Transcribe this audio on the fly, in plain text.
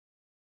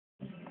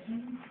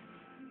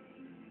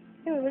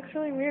Ew, it looks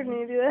really weird when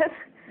you do that.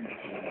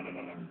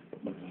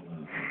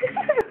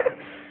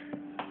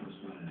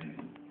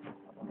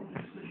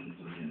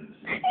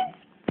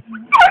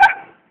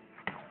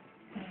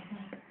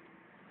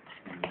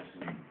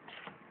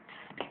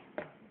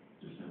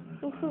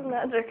 This is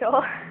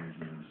magical.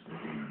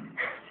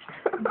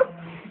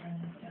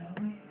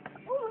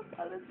 Oh my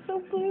god, it's so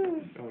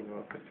blue. Oh no,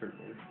 it's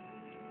turquoise.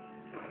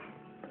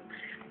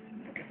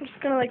 I'm just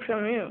gonna like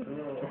film you.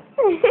 No.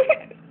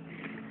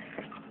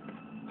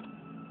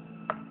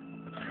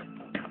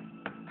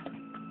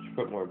 Should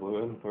put more blue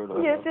in or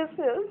less? Yes.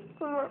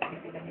 Come on.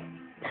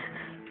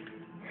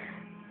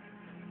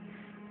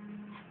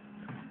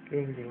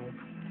 There we go.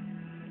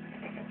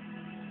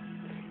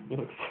 You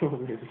look so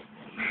weird.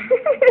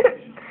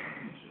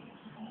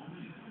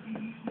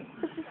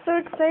 This is so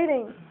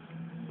exciting.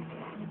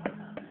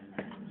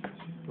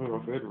 I don't know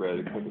if we had red,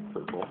 it could be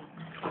purple.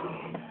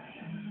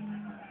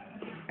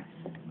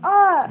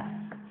 Ah!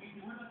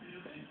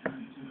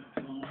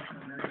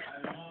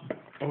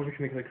 Oh, we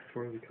can make like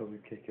swirly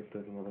colored cake if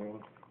there's another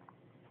one.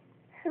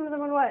 Another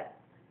one what?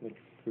 Like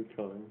food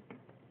coloring.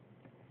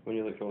 When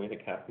you like only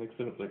like half mix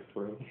it, it's like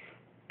swirly.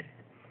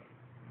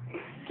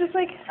 Just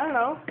like, I don't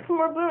know, some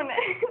more blue in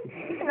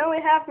it. And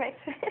only half mix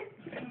it.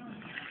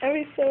 That'd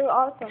be so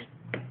awesome.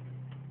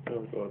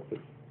 Oh god, this.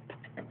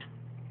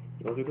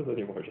 Don't do this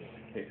anymore, just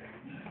in case.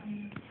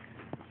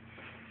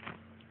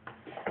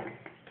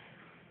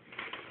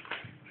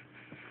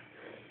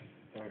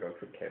 Oh my god,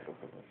 quick careful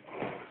for this.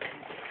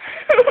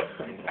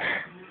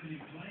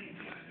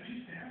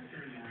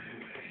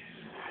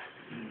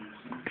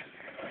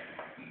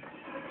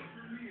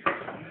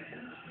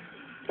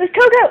 There's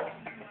cocoa!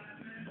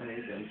 I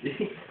hate empty.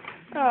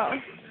 Oh.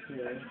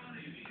 Yeah.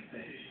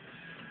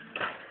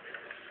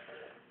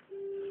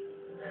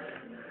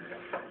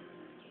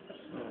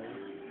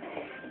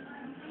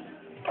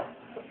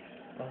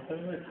 Oh, they're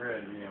like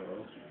red and yellow.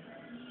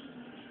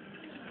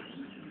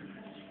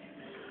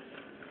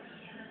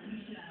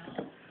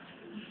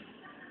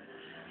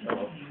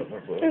 Oh, put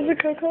more blue. Is the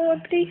cocoa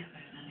empty?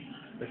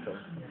 This one.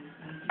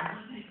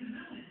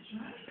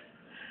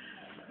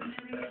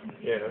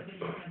 Yeah.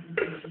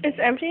 It's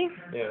empty?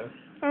 Yeah.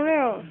 Oh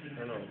no. I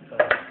don't know.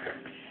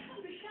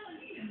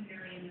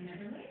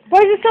 Why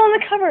is it still in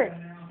the cupboard?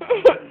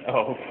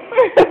 Oh.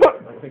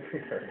 I'm like,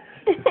 okay.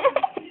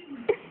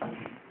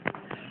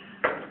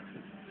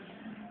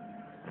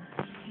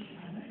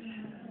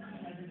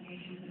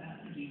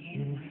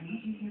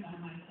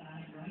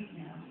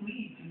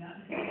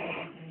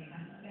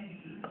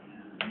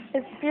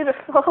 It's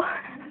beautiful.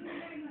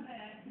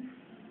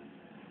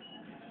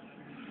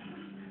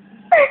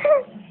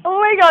 Oh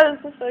my god,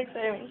 this is so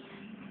exciting.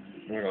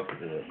 I'm gonna go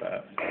do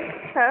that.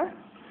 Huh?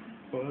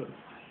 What?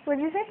 What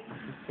did you say?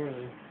 It's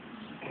swirly.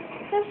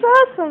 That's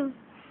awesome.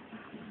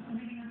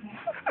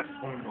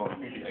 Oh my god, I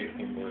think the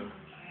icing blue.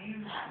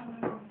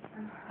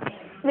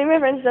 Me and my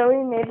friend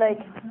Zoe made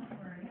like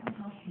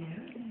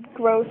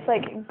gross,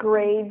 like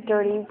gray,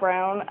 dirty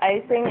brown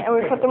icing, and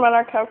we put them on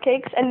our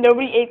cupcakes, and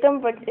nobody ate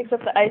them, but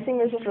except the icing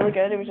was just really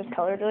good. It was just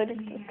colored really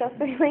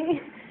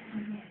disgustingly.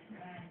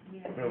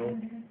 Oh.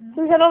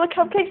 We had all the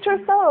cupcakes to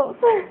ourselves.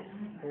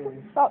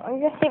 Stop! You're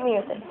gonna hit me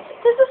with it.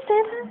 There's a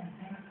Santa.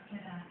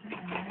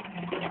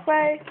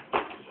 Bye.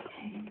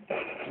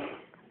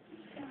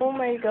 Oh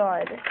my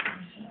god.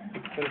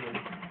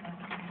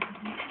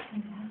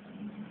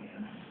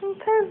 I'm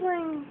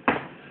puzzling.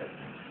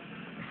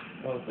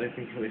 Oh, this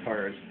icing's really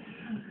hard.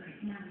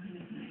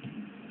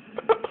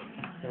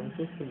 I'm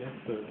supposed to mix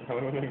it. How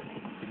am I going to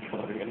keep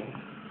coloring in it?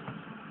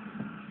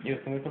 Yeah,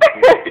 it's like a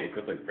fruit cake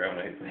with like brown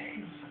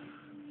icing.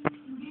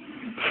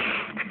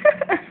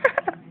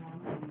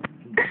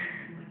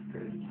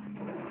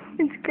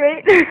 It's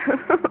great.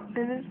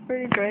 It is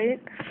pretty great.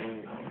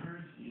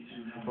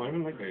 It's not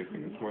even like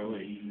icing, it's more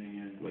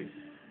like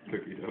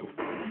cookie dough.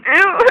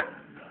 Ew!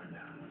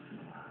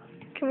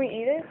 Can we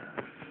eat it?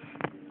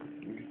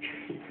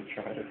 You could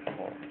try it. I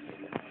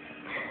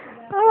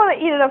don't want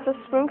to eat it off the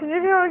spoon because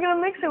you're not going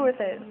to mix it with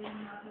it.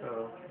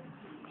 Oh.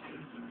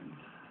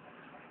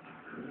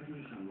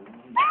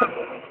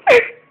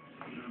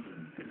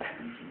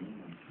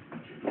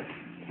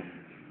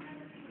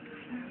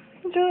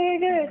 It's really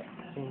good.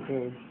 So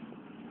good.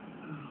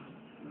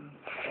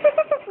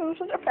 I'm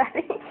such a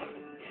fatty.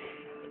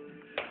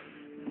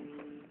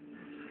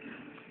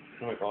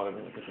 Oh my god, I'm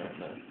gonna look at that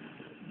now.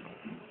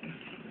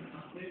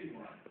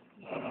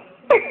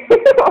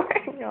 Oh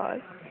my god.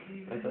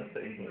 That's that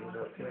thing.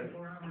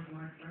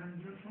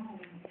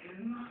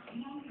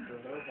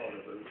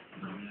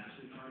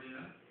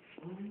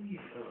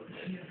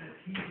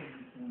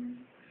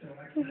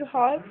 Is it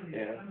hot?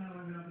 Yeah.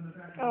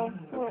 Oh.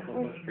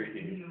 It's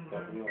freaky.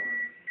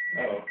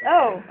 Oh.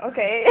 Oh,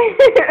 okay.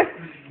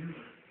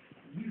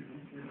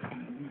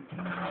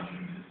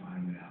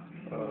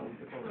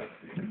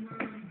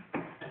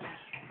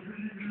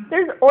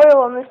 There's oil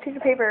on this piece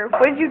of paper.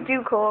 What did you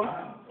do, Cole?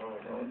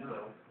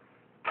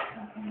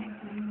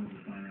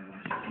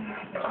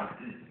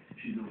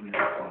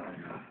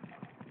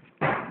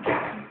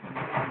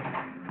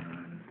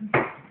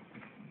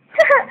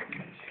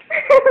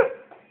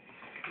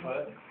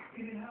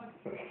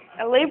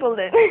 labeled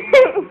it.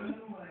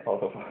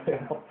 Olive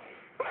oil.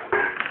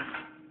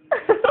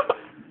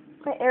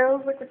 My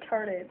arrows look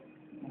retarded.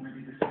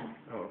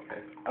 Oh,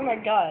 okay. Oh my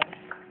god.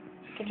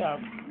 Good job.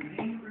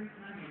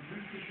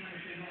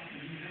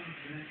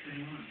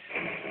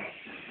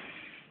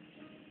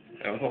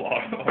 That was a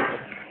lot of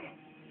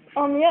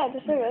olive. Yeah,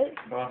 just say it.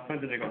 The last time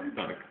did I got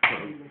stuck?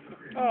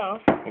 Oh.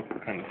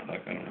 What kind of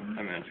stuck? I don't know.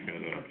 I managed to get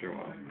it out after a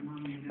while.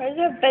 Why does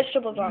it have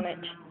vegetables on it?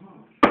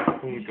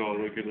 Oh my god,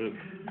 look at it.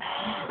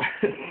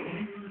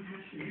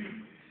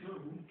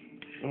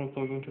 Oh, it's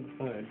all going to the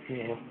side.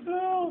 Yeah.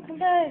 No, come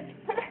back.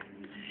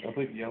 That's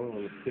like yellow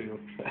in it too.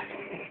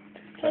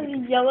 Has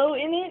yellow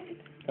in it?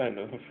 Kind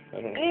of.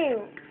 I don't know.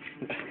 Ew.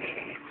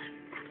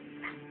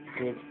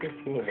 It's pretty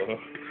cool though.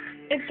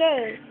 It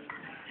does.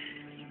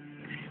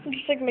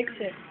 Just like mix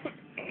it.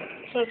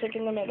 So it's like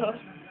in the middle.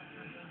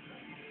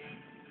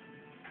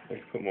 I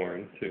can put more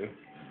in too.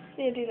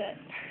 Yeah, do that.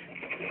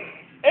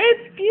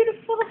 It's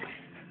beautiful.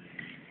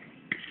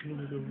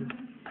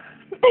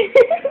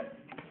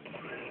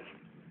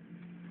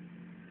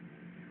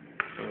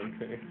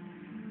 Okay.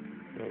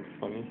 That was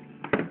funny.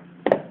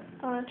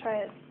 I want to try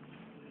it.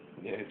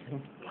 Yeah, it's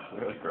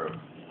really gross.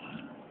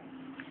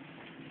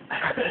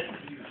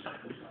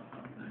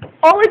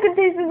 All I can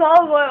taste is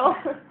olive oil.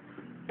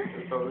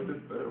 It's always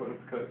just better when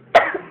it's cooked.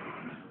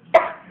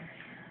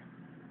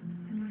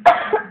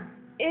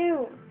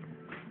 Ew.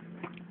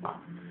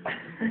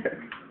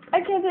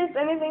 I can't taste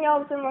anything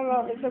else in my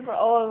mouth except for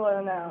olive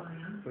oil now.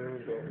 There we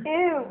go.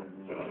 Ew.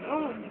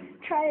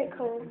 Try it,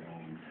 Cole.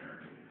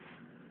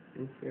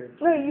 I'm scared.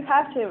 No, you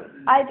have to.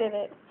 I did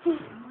it.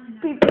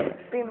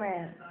 Be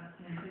man.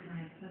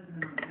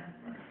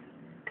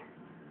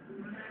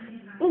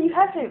 No, you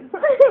have to.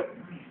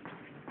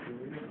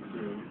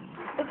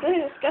 It's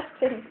really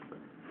disgusting.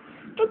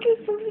 Look,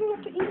 it's something you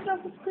have to eat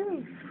off the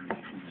spoon.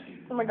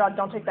 Oh my god,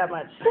 don't take that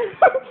much.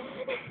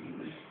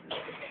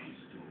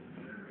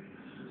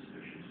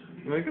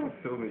 Am I gonna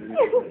film it?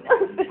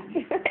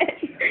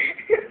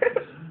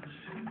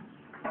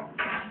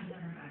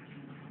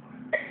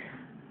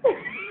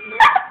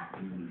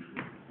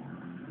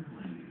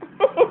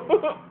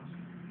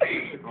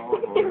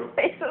 Your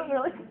face was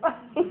really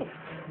funny. Oh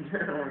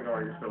my god,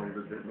 you're filming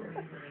this video.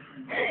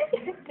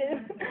 You did.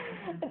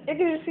 I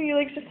could just see you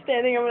like just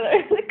standing over there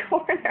in the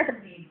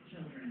corner.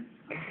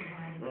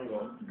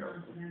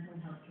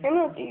 I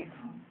know, you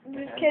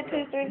just can't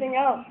taste anything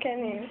else, can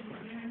you?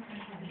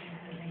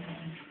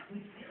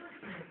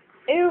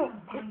 Ew,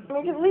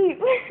 make it leave.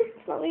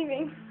 It's not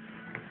leaving.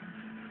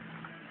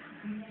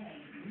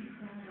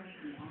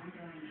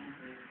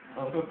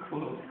 Oh, so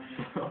cool.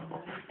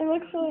 It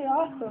looks really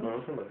awesome. No,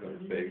 it looks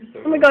like fake. So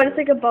Oh my god, it's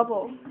like a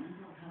bubble.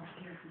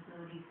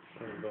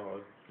 Oh my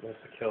god, you have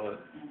to kill it.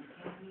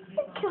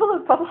 Kill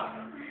the bubble.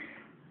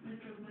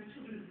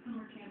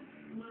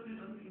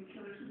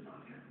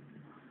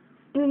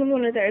 And the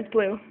one right there, it's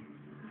blue.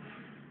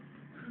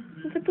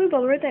 It's a blue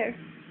bubble right there.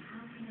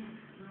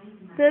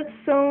 That's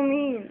so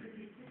mean.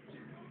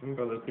 Oh my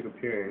god, that's like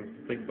appearing.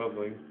 It's like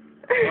bubbling.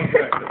 I'll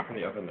crack this in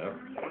the oven now.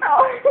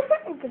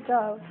 Oh, good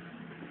job.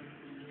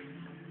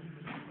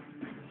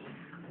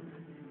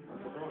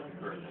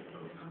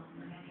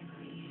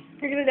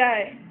 You're gonna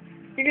die.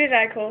 You're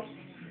gonna die, Cole.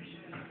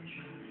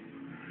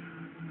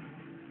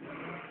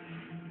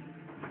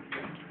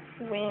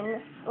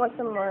 Win. I want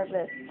some more of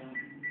this.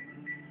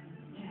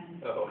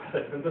 Oh,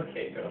 that's the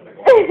cake. I was like,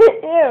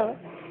 Ew.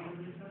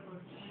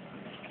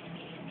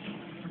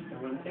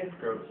 when it tastes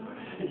gross,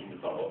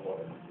 it's olive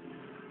oil.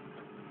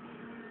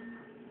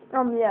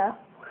 Yeah.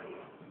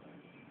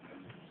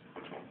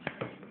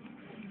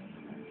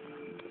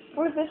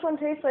 What if this one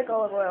tastes like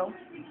olive oil?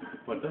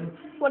 What then?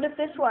 What if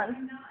this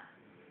one?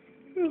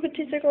 If it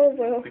tastes like olive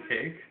oil. The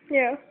cake?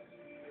 Yeah.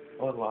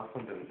 Oh, the last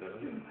one didn't do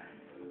it.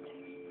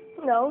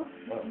 No?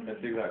 Oh,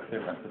 it's the exact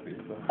same recipe,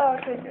 so. Oh,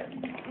 okay, good.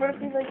 What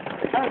if he's like,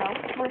 I don't know,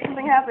 what if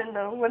something happened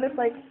though? What if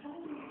like,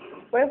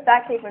 what if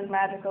that cake was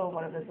magical and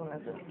what if this one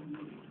isn't?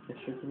 It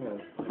should be blue.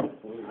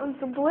 It's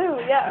the blue,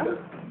 yeah.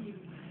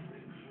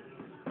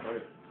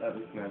 Right, that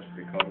is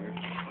magically colored.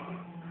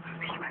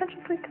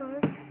 Magically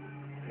colored.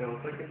 It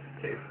looks like it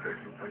tastes good.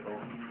 It's like all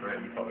red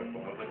and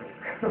colorful. I was like,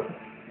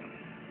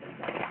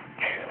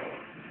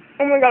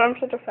 oh my god, I'm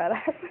such a fat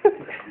ass.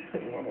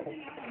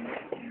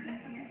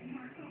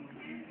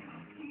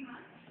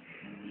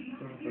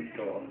 Let's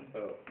go on. Oh.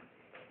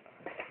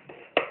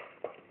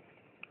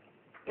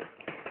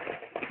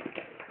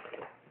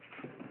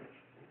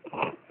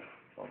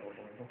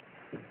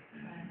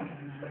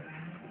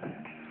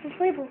 This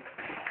label.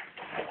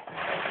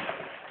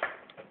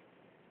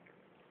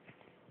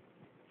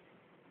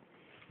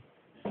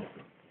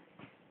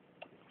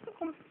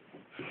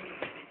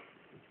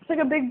 It's like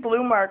a big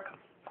blue mark.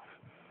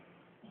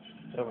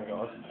 Oh my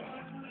gosh.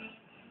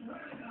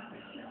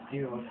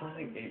 Ew, it sounds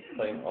like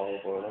plain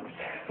olive oil.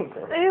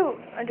 Ew,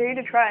 I dare you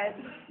to try it.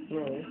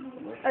 No.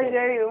 I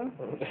dare you.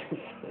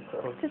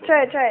 Just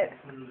try it, try it.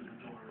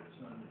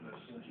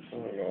 Oh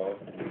my god.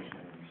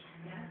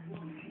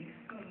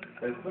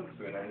 This looks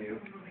good on you.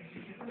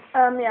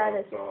 Yeah, it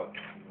is. So,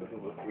 This is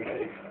a food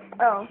egg.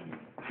 Oh.